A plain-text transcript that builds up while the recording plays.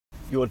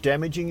You're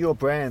damaging your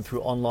brand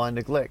through online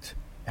neglect.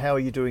 How are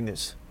you doing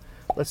this?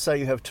 Let's say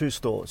you have two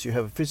stores. You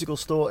have a physical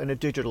store and a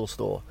digital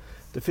store.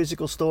 The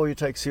physical store you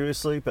take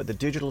seriously, but the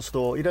digital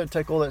store you don't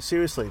take all that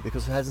seriously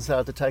because it hasn't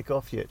started to take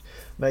off yet.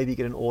 Maybe you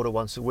get an order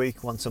once a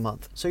week, once a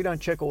month. So you don't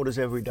check orders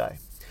every day.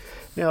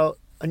 Now,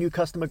 a new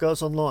customer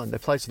goes online, they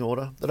place an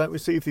order, they don't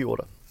receive the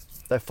order.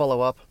 They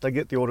follow up, they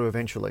get the order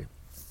eventually.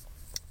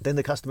 Then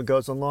the customer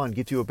goes online,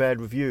 gives you a bad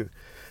review.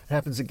 It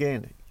happens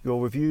again.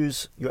 Your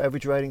reviews, your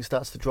average rating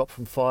starts to drop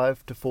from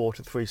 5 to 4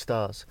 to 3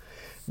 stars.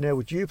 Now,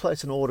 would you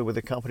place an order with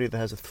a company that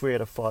has a 3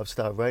 out of 5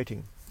 star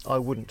rating? I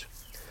wouldn't.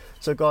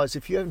 So guys,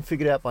 if you haven't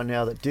figured out by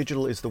now that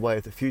digital is the way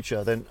of the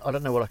future, then I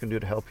don't know what I can do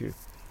to help you.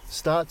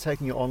 Start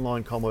taking your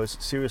online commerce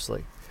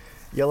seriously.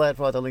 Yell out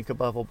via the link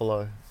above or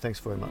below. Thanks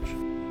very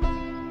much.